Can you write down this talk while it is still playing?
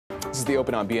This is the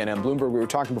Open on BNN Bloomberg. We were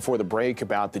talking before the break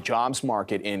about the jobs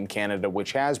market in Canada,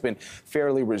 which has been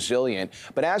fairly resilient.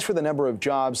 But as for the number of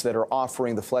jobs that are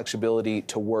offering the flexibility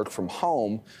to work from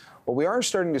home, well, we are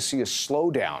starting to see a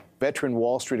slowdown. Veteran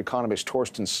Wall Street economist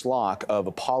Torsten Slok of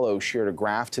Apollo shared a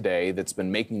graph today that's been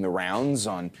making the rounds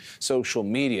on social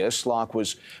media. Slok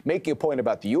was making a point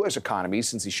about the U.S. economy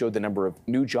since he showed the number of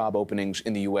new job openings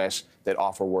in the U.S. that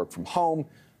offer work from home.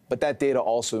 But that data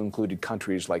also included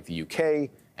countries like the UK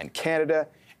and Canada.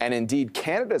 And indeed,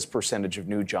 Canada's percentage of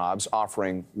new jobs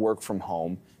offering work from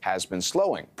home has been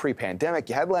slowing. Pre-pandemic,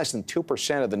 you had less than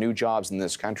 2% of the new jobs in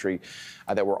this country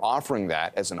that were offering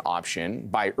that as an option.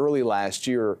 By early last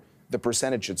year, the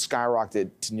percentage had skyrocketed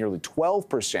to nearly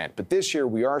 12%. But this year,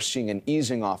 we are seeing an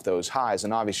easing off those highs.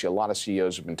 And obviously, a lot of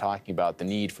CEOs have been talking about the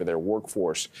need for their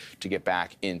workforce to get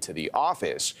back into the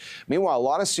office. Meanwhile, a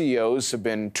lot of CEOs have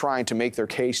been trying to make their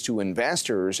case to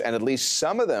investors, and at least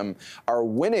some of them are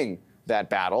winning that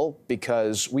battle,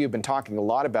 because we have been talking a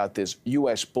lot about this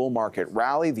U.S. bull market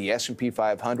rally. The S&P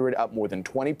 500 up more than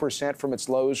 20% from its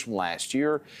lows from last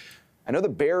year. I know the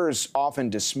bears often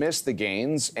dismiss the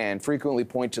gains and frequently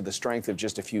point to the strength of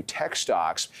just a few tech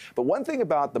stocks. But one thing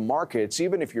about the markets,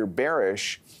 even if you're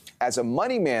bearish, as a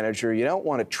money manager, you don't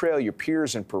want to trail your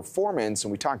peers in performance.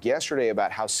 And we talked yesterday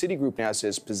about how Citigroup now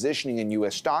says positioning in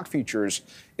U.S. stock futures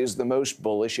is the most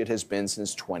bullish it has been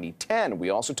since 2010. We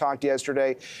also talked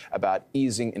yesterday about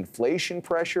easing inflation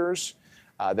pressures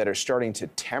that are starting to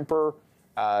temper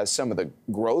some of the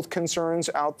growth concerns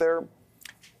out there.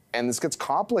 And this gets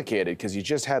complicated because you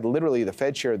just had literally the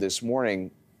Fed chair this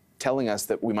morning telling us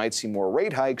that we might see more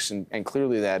rate hikes, and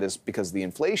clearly that is because of the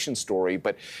inflation story.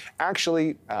 But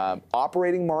actually,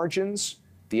 operating margins,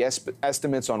 the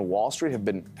estimates on Wall Street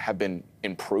have been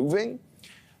improving.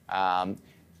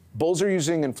 Bulls are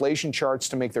using inflation charts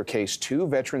to make their case too.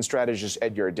 Veteran strategist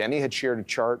Ed Yardeni had shared a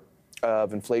chart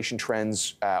of inflation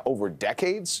trends over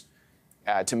decades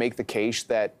to make the case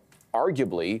that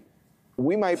arguably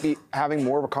we might be having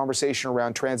more of a conversation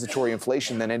around transitory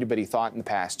inflation than anybody thought in the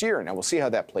past year. Now, we'll see how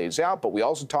that plays out. But we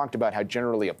also talked about how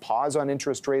generally a pause on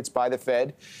interest rates by the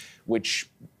Fed, which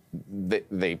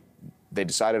they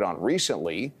decided on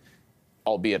recently,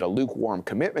 albeit a lukewarm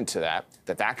commitment to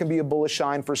that can be a bullish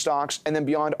sign for stocks. And then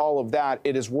beyond all of that,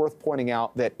 it is worth pointing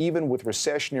out that even with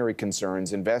recessionary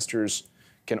concerns, investors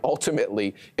can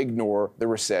ultimately ignore the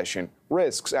recession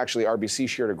risks. Actually, RBC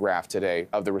shared a graph today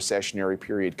of the recessionary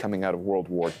period coming out of World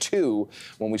War II,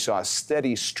 when we saw a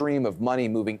steady stream of money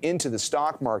moving into the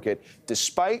stock market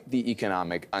despite the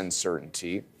economic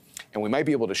uncertainty. And we might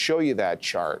be able to show you that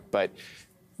chart, but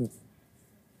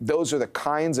those are the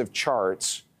kinds of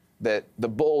charts that the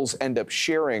bulls end up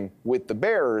sharing with the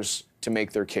bears to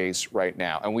make their case right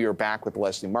now. And we are back with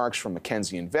Lesley Marks from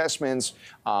Mackenzie Investments.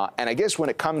 And I guess when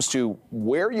it comes to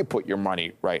where you put your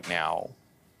money right now,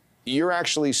 you're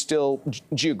actually still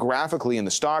geographically in the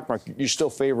stock market, you're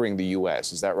still favoring the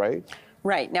U.S. Is that right?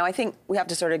 Right. Now, I think we have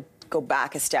to sort of go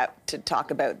back a step to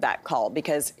talk about that call,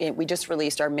 because we just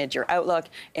released our mid-year outlook.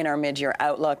 In our mid-year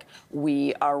outlook,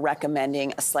 we are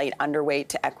recommending a slight underweight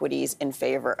to equities in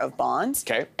favor of bonds.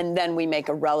 Okay. And then we make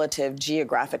a relative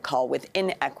geographic call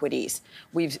within equities.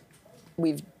 We've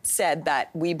said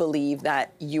that we believe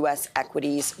that U.S.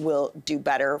 equities will do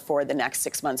better for the next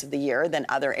 6 months of the year than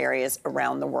other areas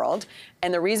around the world.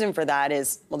 And the reason for that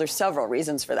is, well, there's several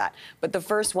reasons for that. But the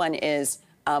first one is,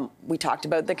 we talked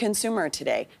about the consumer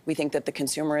today. We think that the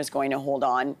consumer is going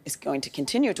to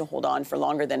continue to hold on for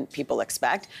longer than people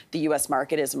expect. The U.S.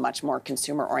 market is a much more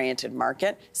consumer-oriented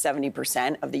market.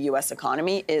 70% of the U.S.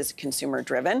 economy is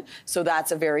consumer-driven. So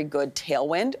that's a very good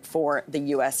tailwind for the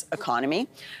U.S. economy.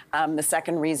 The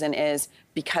second reason is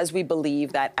because we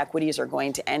believe that equities are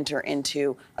going to enter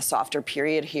into a softer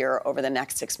period here over the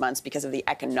next 6 months because of the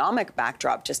economic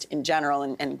backdrop just in general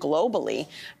and globally.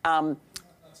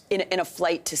 In a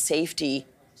flight to safety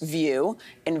view,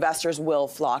 investors will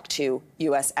flock to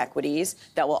U.S. equities.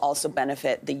 That will also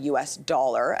benefit the U.S.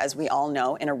 dollar. As we all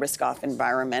know, in a risk-off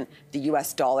environment, the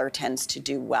U.S. dollar tends to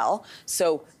do well.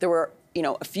 So there were,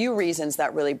 a few reasons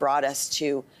that really brought us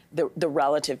to the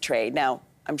relative trade. Now,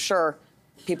 I'm sure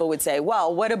people would say,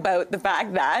 well, what about the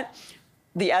fact that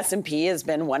the S&P has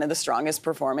been one of the strongest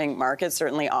performing markets,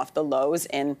 certainly off the lows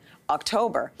in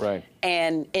October. Right.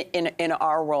 And in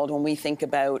our world, when we think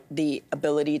about the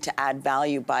ability to add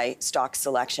value by stock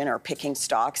selection or picking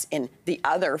stocks in the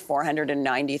other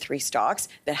 493 stocks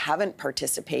that haven't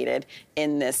participated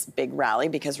in this big rally,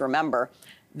 because remember,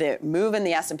 the move in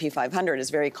the S&P 500 is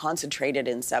very concentrated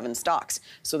in 7 stocks.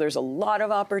 So there's a lot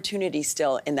of opportunity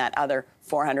still in that other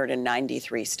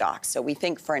 493 stocks. So we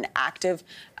think for an active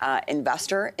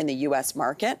investor in the U.S.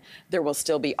 market, there will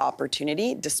still be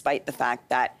opportunity, despite the fact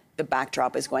that the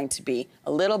backdrop is going to be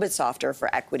a little bit softer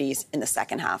for equities in the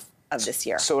second half of this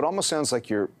year. So it almost sounds like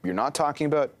you're not talking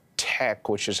about tech,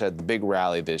 which has had the big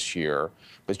rally this year,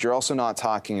 but you're also not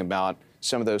talking about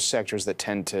some of those sectors that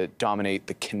tend to dominate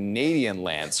the Canadian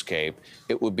landscape.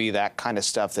 It would be that kind of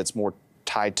stuff that's more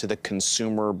tied to the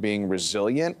consumer being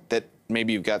resilient, that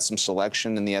maybe you've got some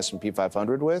selection in the S&P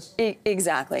 500 with?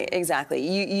 Exactly.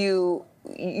 You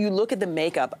look at the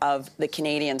makeup of the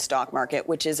Canadian stock market,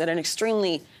 which is at an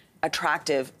extremely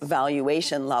attractive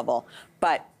valuation level,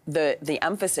 but the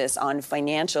emphasis on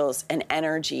financials and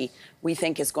energy, we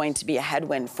think, is going to be a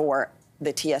headwind for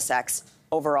the TSX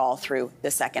overall through the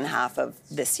second half of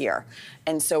this year.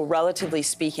 And so relatively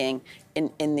speaking,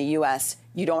 in the U.S.,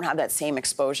 you don't have that same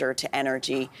exposure to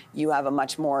energy. You have a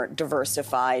much more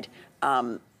diversified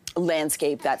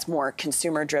landscape that's more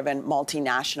consumer-driven,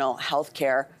 multinational,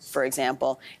 healthcare, for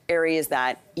example, areas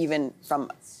that even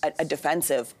from a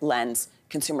defensive lens,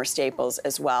 consumer staples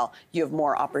as well, you have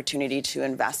more opportunity to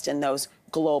invest in those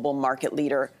global market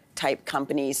leader type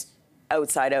companies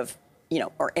outside of,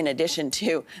 or in addition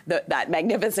to that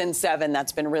Magnificent Seven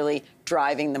that's been really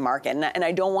driving the market. And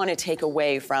I don't want to take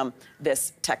away from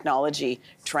this technology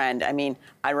trend. I mean,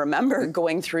 I remember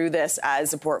going through this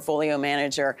as a portfolio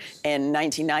manager in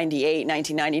 1998,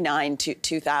 1999,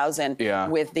 2000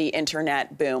 with the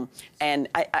internet boom. And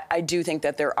I do think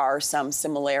that there are some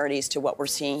similarities to what we're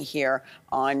seeing here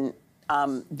on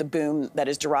the boom that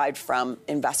is derived from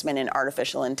investment in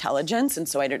artificial intelligence. And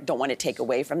so I don't want to take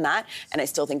away from that. And I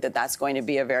still think that that's going to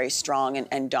be a very strong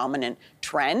and dominant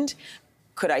trend.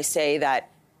 Could I say that,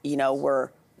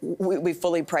 we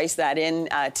fully priced that in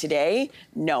today?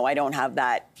 No, I don't have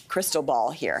that crystal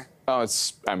ball here. Oh,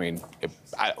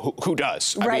 who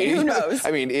does? Right, who knows?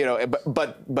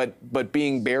 But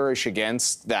being bearish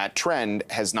against that trend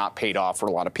has not paid off for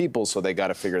a lot of people, so they got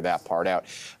to figure that part out.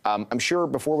 I'm sure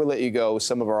before we let you go,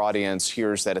 some of our audience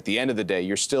hears that at the end of the day,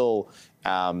 you're still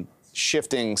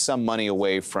shifting some money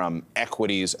away from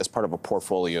equities as part of a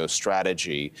portfolio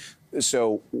strategy.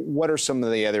 So what are some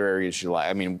of the other areas you like?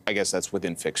 I mean, I guess that's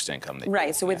within fixed income.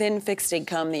 Right. So within fixed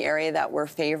income, the area that we're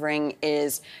favoring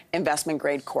is investment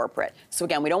grade corporate. So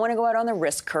again, we don't want to go out on the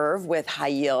risk curve with high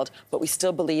yield, but we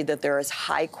still believe that there is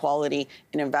high quality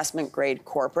in investment grade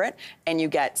corporate, and you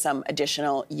get some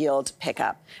additional yield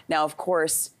pickup. Now, of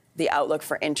course, the outlook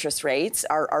for interest rates,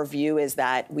 our view is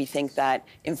that we think that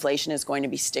inflation is going to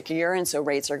be stickier, and so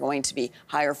rates are going to be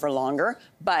higher for longer.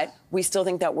 But we still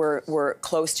think that we're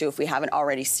close to, if we haven't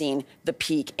already seen, the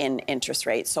peak in interest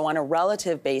rates. So on a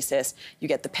relative basis, you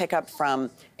get the pickup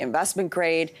from investment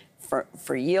grade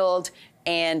for yield,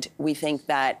 and we think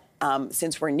that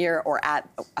since we're near or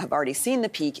have already seen the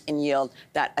peak in yield,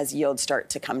 that as yields start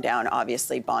to come down,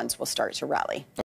 obviously bonds will start to rally.